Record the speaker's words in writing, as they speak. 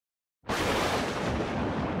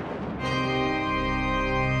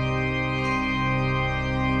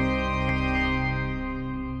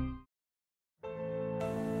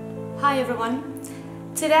Hi everyone!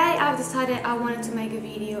 Today I've decided I wanted to make a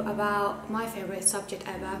video about my favorite subject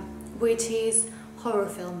ever, which is horror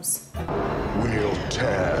films. We'll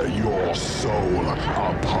tear your soul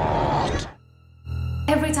apart.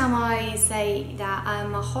 Every time I say that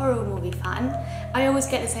I'm a horror movie fan, I always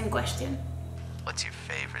get the same question. What's your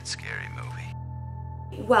favorite scary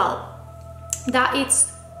movie? Well, that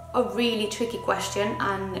is a really tricky question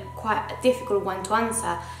and quite a difficult one to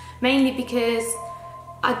answer, mainly because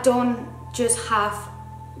I don't just have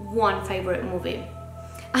one favorite movie.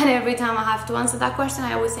 And every time I have to answer that question,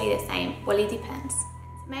 I always say the same. Well, it depends.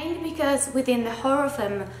 Mainly because within the horror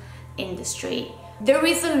film industry, there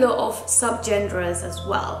is a lot of subgenres as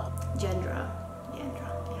well.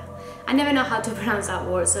 Yeah. I never know how to pronounce that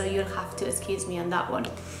word, so you'll have to excuse me on that one.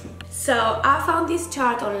 So I found this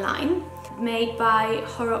chart online made by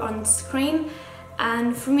Horror on Screen,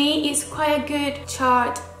 and for me it's quite a good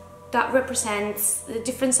chart that represents the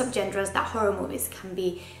different subgenres that horror movies can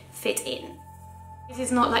be fit in. This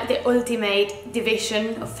is not like the ultimate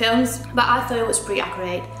division of films, but I thought it was pretty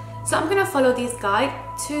accurate. So I'm gonna follow this guide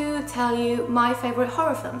to tell you my favorite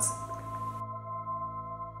horror films.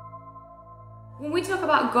 When we talk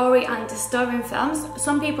about gory and disturbing films,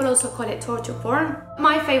 some people also call it torture porn.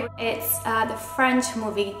 My favorite is the French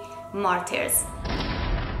movie Martyrs.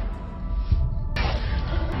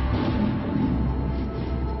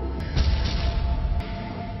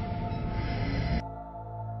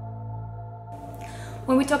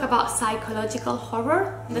 When we talk about psychological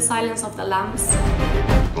horror, The Silence of the Lambs.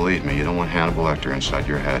 Believe me, you don't want Hannibal Lecter inside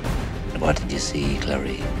your head. What did you see,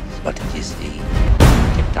 Clarice? What did you see?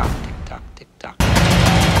 Tick-tock, tick-tock, tick-tock.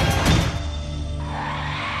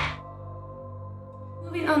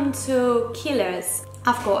 Moving on to killers,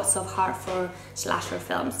 I've got a soft heart for slasher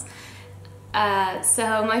films.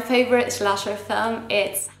 So my favorite slasher film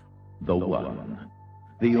is The one,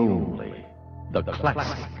 the only, the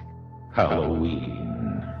classic Halloween.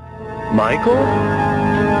 Michael?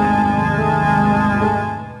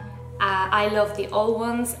 I love the old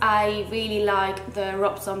ones. I really like the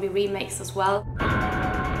Rob Zombie remakes as well.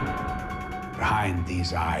 Behind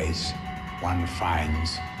these eyes, one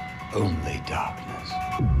finds only darkness.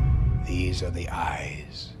 These are the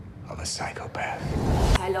eyes of a psychopath.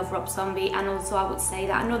 I love Rob Zombie, and also I would say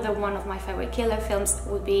that another one of my favorite killer films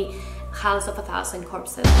would be House of a Thousand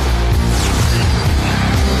Corpses.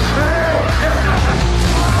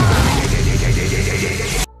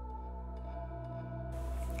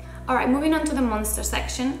 Alright, moving on to the monster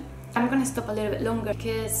section. I'm gonna stop a little bit longer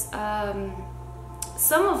because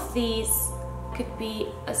some of these could be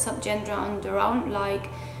a subgenre on their own. Like,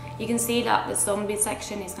 you can see that the zombie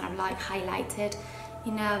section is kind of like highlighted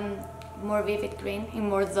in a more vivid green, in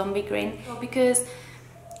more zombie green, because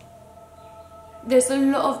there's a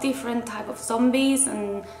lot of different type of zombies,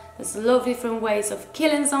 and there's a lot of different ways of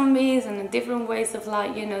killing zombies and different ways of,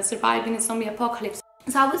 like, you know, surviving a zombie apocalypse.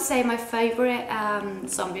 So I would say my favorite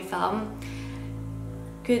zombie film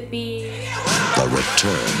could be The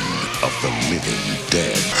Return of the Living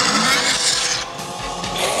Dead.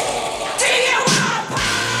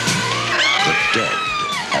 The dead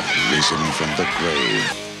have risen from the grave.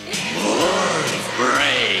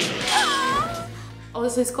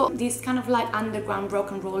 Also, it's got this kind of like underground rock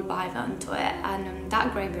and roll vibe onto it, and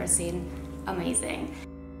that graveyard scene, amazing.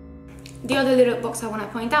 The other little box I want to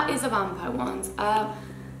point out is the vampire ones.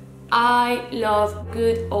 I love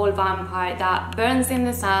good old vampire that burns in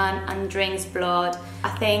the sun and drinks blood. I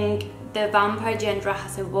think the vampire genre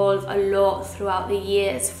has evolved a lot throughout the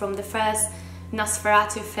years, from the first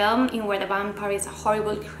Nosferatu film, in where the vampire is a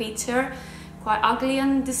horrible creature, quite ugly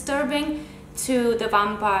and disturbing, to the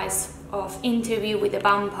vampires of Interview with the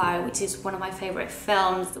Vampire, which is one of my favorite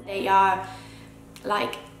films. They are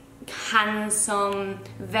like handsome,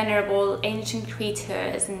 venerable, ancient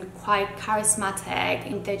creatures and quite charismatic,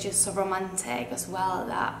 and they're just so romantic as well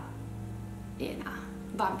that, you know,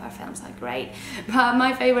 vampire films are great. But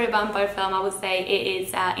my favorite vampire film, I would say, it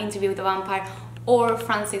is Interview with the Vampire or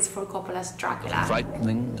Francis Ford Coppola's Dracula.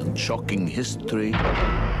 Frightening and shocking history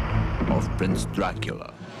of Prince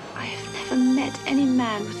Dracula. I have never met any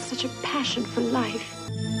man with such a passion for life.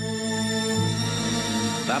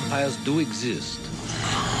 Vampires do exist.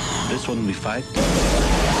 This one we fight.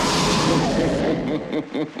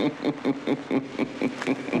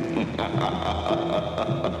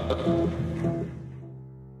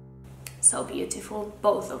 So beautiful,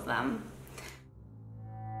 both of them.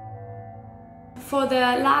 For the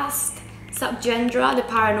last subgenre, the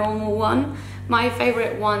paranormal one, my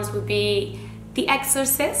favorite ones would be The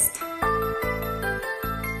Exorcist,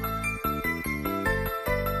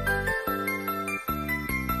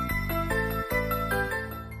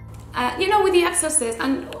 know, with The Exorcist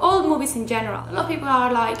and all movies in general, a lot of people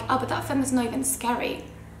are like, oh, but that film is not even scary.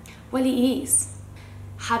 Well, it is.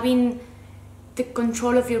 Having the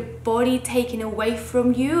control of your body taken away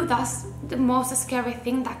from you, that's the most scary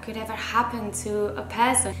thing that could ever happen to a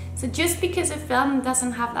person. So just because a film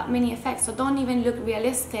doesn't have that many effects or don't even look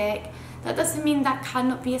realistic, that doesn't mean that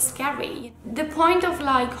cannot be scary. The point of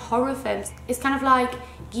like horror films is kind of like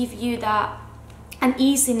give you that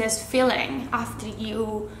uneasiness feeling after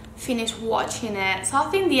you finish watching it. So I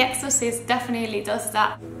think The Exorcist definitely does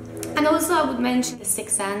that. And also I would mention The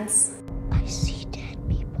Sixth Sense. I see dead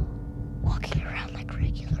people walking around like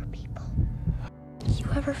regular people. You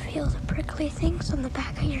ever feel the prickly things on the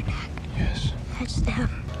back of your neck? Yes. That's them.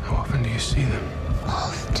 How often do you see them?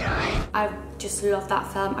 All the time. I just love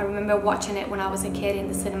that film. I remember watching it when I was a kid in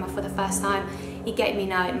the cinema for the first time. It gave me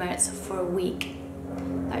nightmares for a week.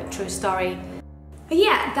 Like, true story. But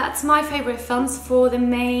yeah, that's my favorite films for the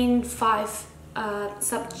main 5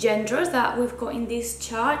 subgenres that we've got in this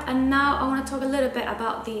chart. And now I want to talk a little bit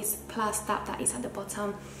about this plus that is at the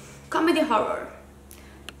bottom. Comedy horror.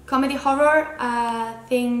 Comedy horror, I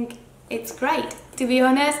think it's great. To be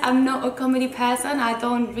honest, I'm not a comedy person. I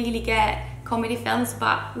don't really get comedy films,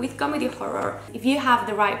 but with comedy horror, if you have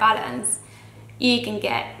the right balance, you can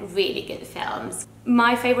get really good films.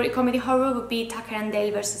 My favorite comedy horror would be Tucker and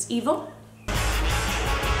Dale vs. Evil.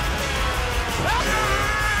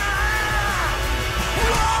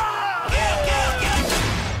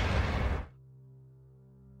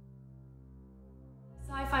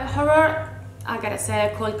 Sci-fi horror, I gotta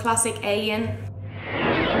say, called classic Alien.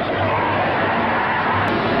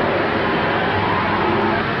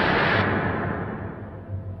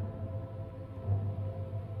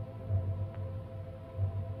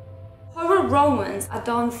 Horror romance, I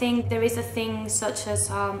don't think there is a thing such as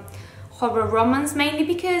horror romance, mainly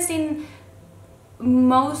because in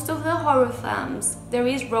most of the horror films there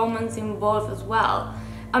is romance involved as well.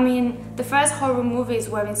 I mean, the first horror movies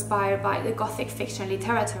were inspired by the Gothic fiction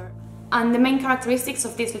literature, and the main characteristics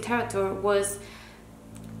of this literature was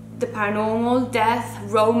the paranormal, death,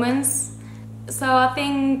 romance. So I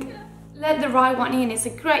think Let the Right One In is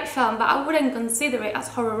a great film, but I wouldn't consider it as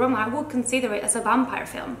horror romance. I would consider it as a vampire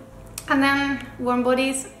film. And then Warm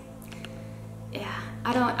Bodies, yeah,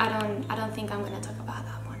 I don't think I'm gonna talk about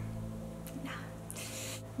that one. No.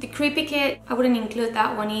 The Creepy Kid, I wouldn't include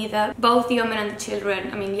that one either. Both The Omen and The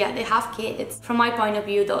Children, I mean, yeah, they have kids. From my point of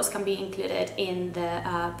view, those can be included in the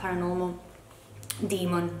paranormal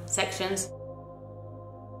demon sections.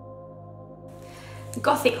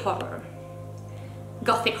 Gothic horror.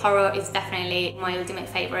 Gothic horror is definitely my ultimate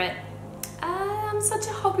favorite. I'm such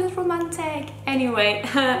a hopeless romantic. Anyway,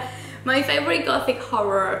 my favorite Gothic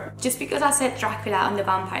horror, just because I said Dracula on the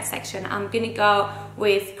vampire section, I'm gonna go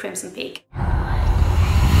with Crimson Peak.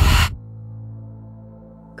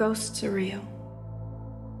 Ghosts are real.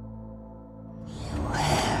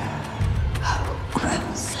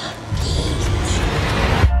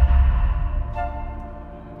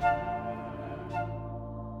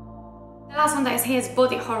 The last one that is here is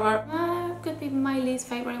body horror. Could be my least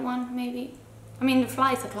favorite one, maybe. I mean, The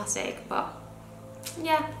Fly is a classic, but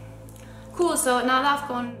yeah. Cool, so now that I've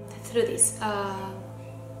gone through this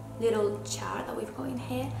little chart that we've got in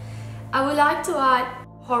here, I would like to add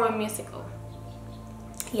horror musical.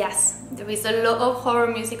 Yes, there is a lot of horror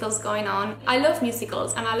musicals going on. I love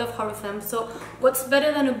musicals and I love horror films, so what's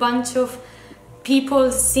better than a bunch of people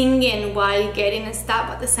singing while getting stabbed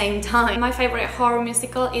at the same time? My favorite horror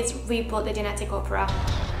musical is Repo, the Genetic Opera.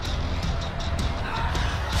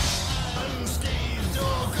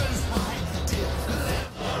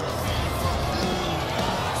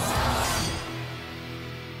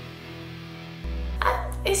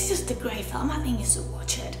 It's just a great film. I think you should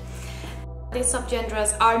watch it. These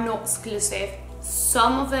subgenres are not exclusive.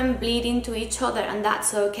 Some of them bleed into each other, and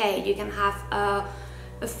that's okay. You can have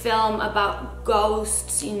a film about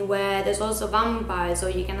ghosts in where there's also vampires, or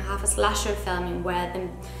you can have a slasher film in where the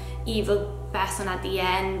evil person at the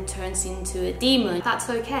end turns into a demon. That's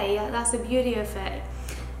okay. That's the beauty of it.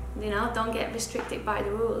 You know, don't get restricted by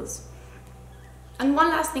the rules. And one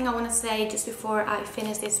last thing I want to say just before I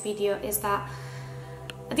finish this video is that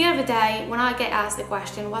at the end of the day, when I get asked the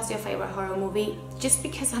question, what's your favorite horror movie? Just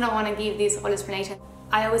because I don't want to give this whole explanation,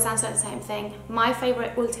 I always answer the same thing. My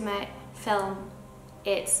favorite ultimate film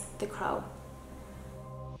is The Crow.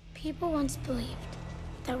 People once believed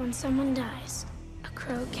that when someone dies, a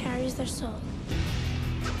crow carries their soul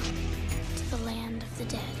to the land of the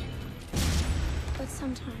dead. But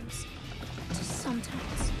sometimes, just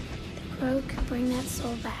sometimes, the crow can bring that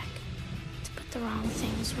soul back to put the wrong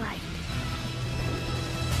things right.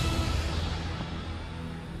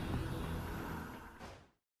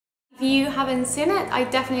 If you haven't seen it, I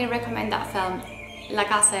definitely recommend that film.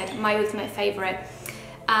 Like I said, my ultimate favorite.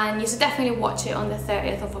 And you should definitely watch it on the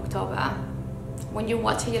 30th of October. When you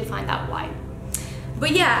watch it, you'll find out why. But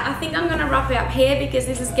yeah, I think I'm gonna wrap it up here because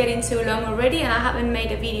this is getting too long already and I haven't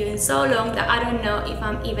made a video in so long that I don't know if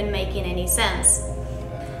I'm even making any sense.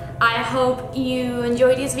 I hope you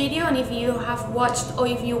enjoyed this video, and if you have watched or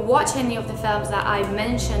if you watch any of the films that I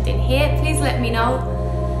mentioned in here, please let me know,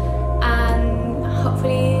 and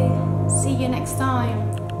hopefully see you next time.